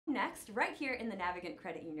next, right here in the Navigant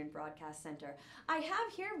Credit Union Broadcast Center. I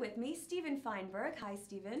have here with me Stephen Feinberg. Hi,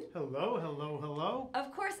 Stephen. Hello, hello, hello.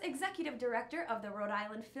 Of course, Executive Director of the Rhode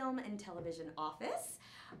Island Film and Television Office.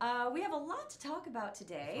 We have a lot to talk about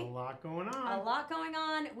today. There's a lot going on. A lot going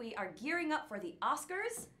on. We are gearing up for the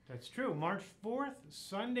Oscars. That's true. March 4th,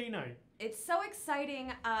 Sunday night. It's so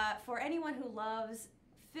exciting for anyone who loves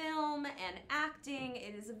film and acting.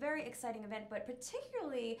 It is a very exciting event, but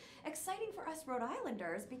particularly exciting for us Rhode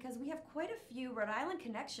Islanders because we have quite a few Rhode Island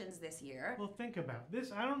connections this year. Well, think about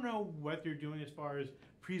this. I don't know what they're doing as far as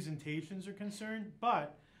presentations are concerned,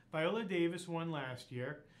 but Viola Davis won last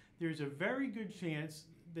year. There's a very good chance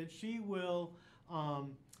that she will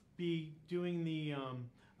be doing the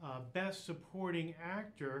Best Supporting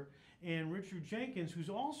Actor, and Richard Jenkins, who's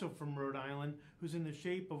also from Rhode Island, who's in The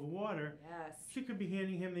Shape of Water, yes, she could be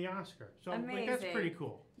handing him the Oscar. So amazing. Like, that's pretty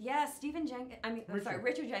cool. Yes,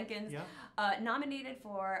 Richard Jenkins, yeah. Nominated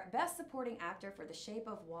for Best Supporting Actor for The Shape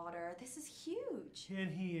of Water. This is huge.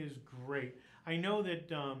 And he is great. I know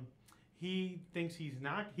that he thinks he's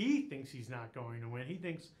not going to win. He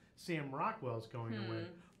thinks Sam Rockwell's going to win.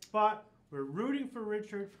 But we're rooting for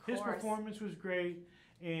Richard. His performance was great.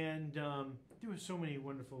 And there were so many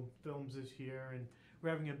wonderful films this year, and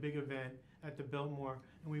we're having a big event at the Biltmore,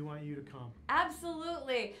 and we want you to come.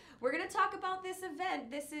 Absolutely. We're going to talk about this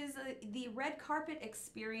event. This is the red carpet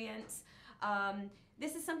experience.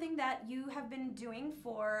 This is something that you have been doing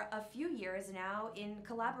for a few years now in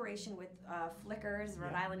collaboration with Flicker's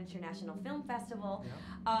Rhode Island International Film Festival.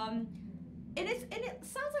 Yeah. And it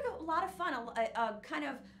sounds like a lot of fun, a kind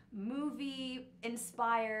of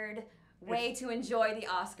movie-inspired way to enjoy the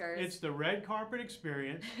Oscars. It's the red carpet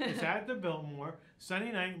experience. It's at the Biltmore,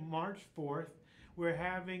 Sunday night, March 4th. We're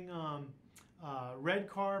having red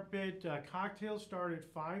carpet cocktails start at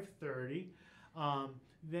 5:30.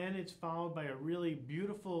 Then it's followed by a really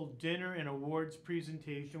beautiful dinner and awards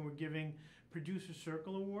presentation. We're giving Producer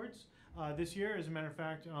Circle Awards this year, as a matter of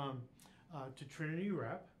fact, to Trinity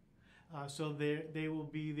Rep. So they will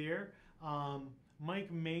be there.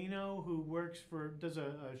 Mike Mano, who does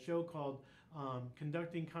a show called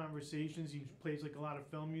Conducting Conversations. He plays like a lot of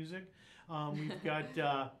film music. We've got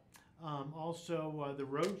also the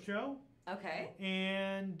Road Show. Okay.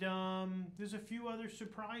 And there's a few other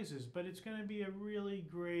surprises, but it's going to be a really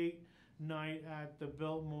great night at the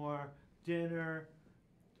Biltmore. Dinner,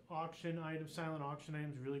 auction items, silent auction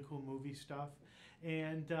items, really cool movie stuff,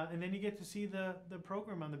 and then you get to see the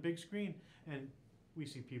program on the big screen. And we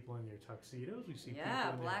see people in their tuxedos. We see people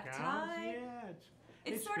in black their gowns. tie. Yeah,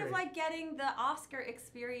 it's sort great. of like getting the Oscar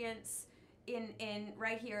experience in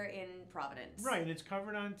right here in Providence. Right, and it's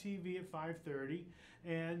covered on TV at 5:30,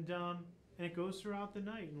 and it goes throughout the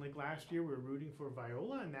night. And like last year, we were rooting for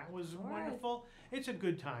Viola, and that was wonderful. It's a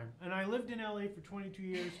good time. And I lived in LA for 22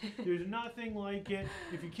 years. There's nothing like it.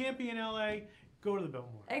 If you can't be in LA, go to the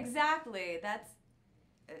Biltmore. Exactly. That's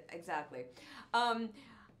exactly.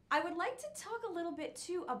 I would like to talk a little bit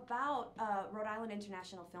too about Rhode Island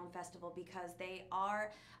International Film Festival because there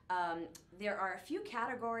are a few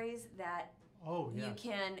categories that you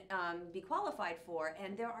can be qualified for,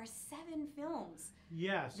 and there are 7 films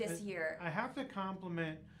this year. I have to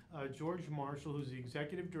compliment George Marshall, who's the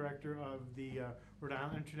executive director of the Rhode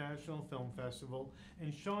Island International Film Festival,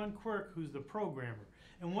 and Sean Quirk, who's the programmer.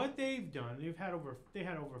 And what they've done, they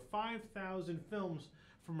had over 5,000 films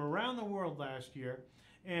from around the world last year.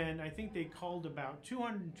 And I think they called about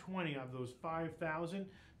 220 of those 5,000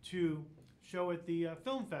 to show at the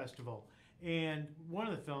film festival. And one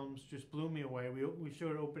of the films just blew me away. We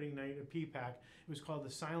showed it opening night at PPAC. It was called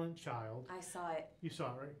The Silent Child. I saw it. You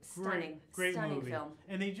saw it, right? Stunning. Great Stunning movie. film.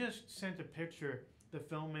 And they just sent a picture, the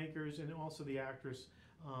filmmakers and also the actress.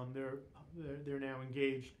 They're now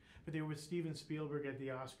engaged. But they were with Steven Spielberg at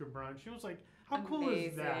the Oscar brunch. It was like, how cool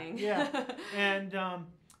is that? Yeah. And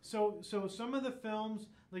so some of the films,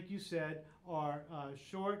 like you said, are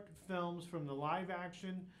short films from the live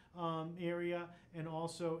action area and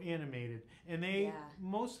also animated. And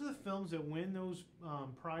most of the films that win those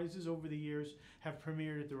prizes over the years have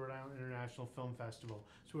premiered at the Rhode Island International Film Festival.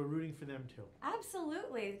 So we're rooting for them too.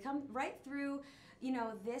 Absolutely. Come right through,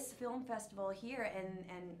 this film festival here, and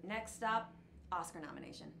next stop, Oscar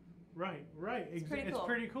nomination. Right. It's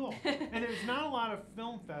pretty cool. And there's not a lot of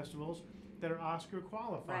film festivals that are Oscar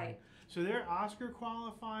qualifying. Right. So they're Oscar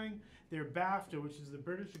qualifying, they're BAFTA, which is the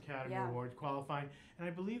British Academy Award, qualifying, and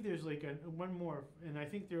I believe there's like one more, and I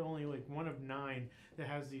think they're only like one of 9 that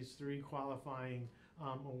has these 3 qualifying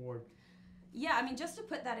awards. Yeah, I mean, just to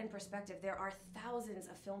put that in perspective, there are thousands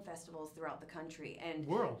of film festivals throughout the country and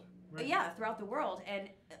world. Right. Yeah, throughout the world, and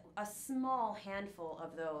a small handful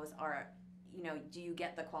of those are do you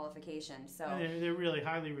get the qualification? So And they're really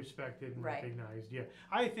highly respected and Right. recognized. Yeah,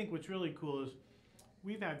 I think what's really cool is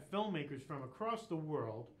we've had filmmakers from across the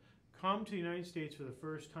world come to the United States for the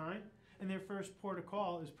first time, and their first port of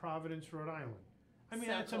call is Providence, Rhode Island. I mean,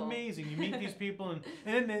 So that's cool. amazing. You meet these people,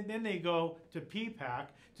 and then they go to PPAC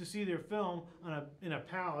to see their film in a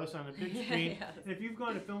palace on a big screen. Yes. And if you've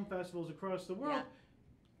gone to film festivals across the world,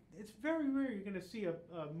 it's very rare you're going to see a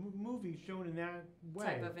movie shown in that way.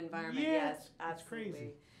 Type of environment. Yeah, Yes, it's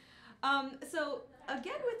absolutely. crazy. So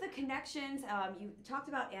again, with the connections, you talked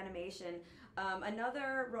about animation.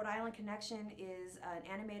 Another Rhode Island connection is an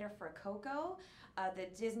animator for Coco, the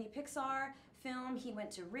Disney Pixar film. He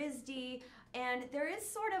went to RISD, and there is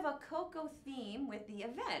sort of a Coco theme with the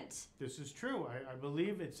event. This is true. I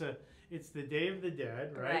believe it's the Day of the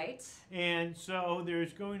Dead, right? Right. And so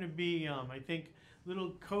there's going to be, I think,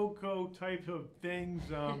 little Coco type of things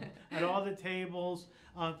at all the tables.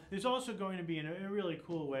 There's also going to be, in a really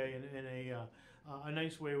cool way, in a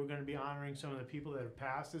nice way, we're going to be honoring some of the people that have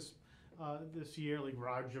passed this year, like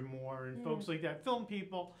Roger Moore and folks like that, film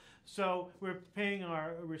people. So we're paying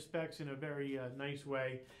our respects in a very nice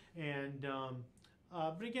way. And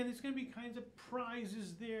but again, there's going to be kinds of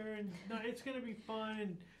prizes there, and it's going to be fun,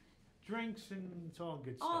 and drinks, and it's all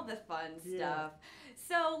good stuff. All the fun Yeah. stuff.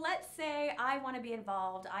 So let's say I want to be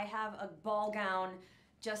involved. I have a ball gown,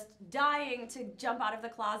 just dying to jump out of the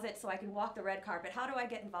closet so I can walk the red carpet. How do I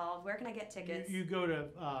get involved? Where can I get tickets? You go to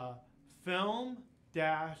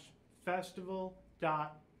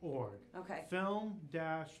film-festival.org. Okay.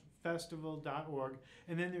 Film-festival.org,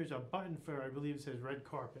 and then there's a button for, I believe it says red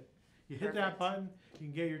carpet. You hit Perfect. that button, you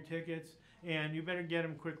can get your tickets, and you better get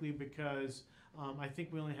them quickly because I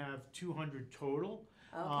think we only have 200 total.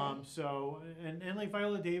 Okay. So, and like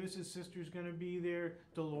Viola Davis's sister's going to be there,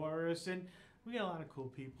 Dolores, and we got a lot of cool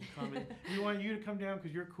people coming. We want you to come down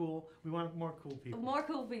because you're cool. We want more cool people. More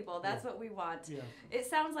cool people. That's what we want. Yeah. It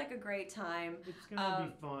sounds like a great time. It's going to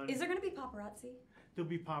be fun. Is there going to be paparazzi? There'll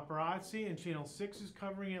be paparazzi, and Channel 6 is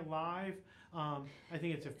covering it live. I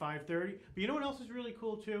think it's at 5:30. But you know what else is really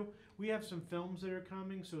cool, too? We have some films that are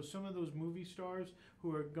coming, so some of those movie stars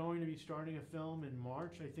who are going to be starting a film in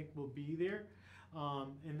March, I think will be there.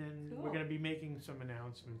 And then Cool. we're going to be making some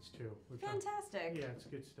announcements, too. Fantastic. Yeah, it's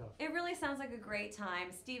good stuff. It really sounds like a great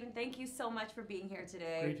time. Stephen, thank you so much for being here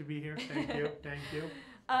today. Great to be here. Thank you. Thank you.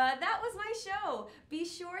 That was my show. Be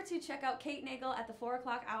sure to check out Kate Nagel at the 4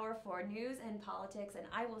 o'clock hour for news and politics, and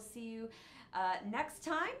I will see you next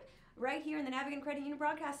time right here in the Navigant Credit Union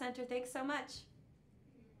Broadcast Center. Thanks so much.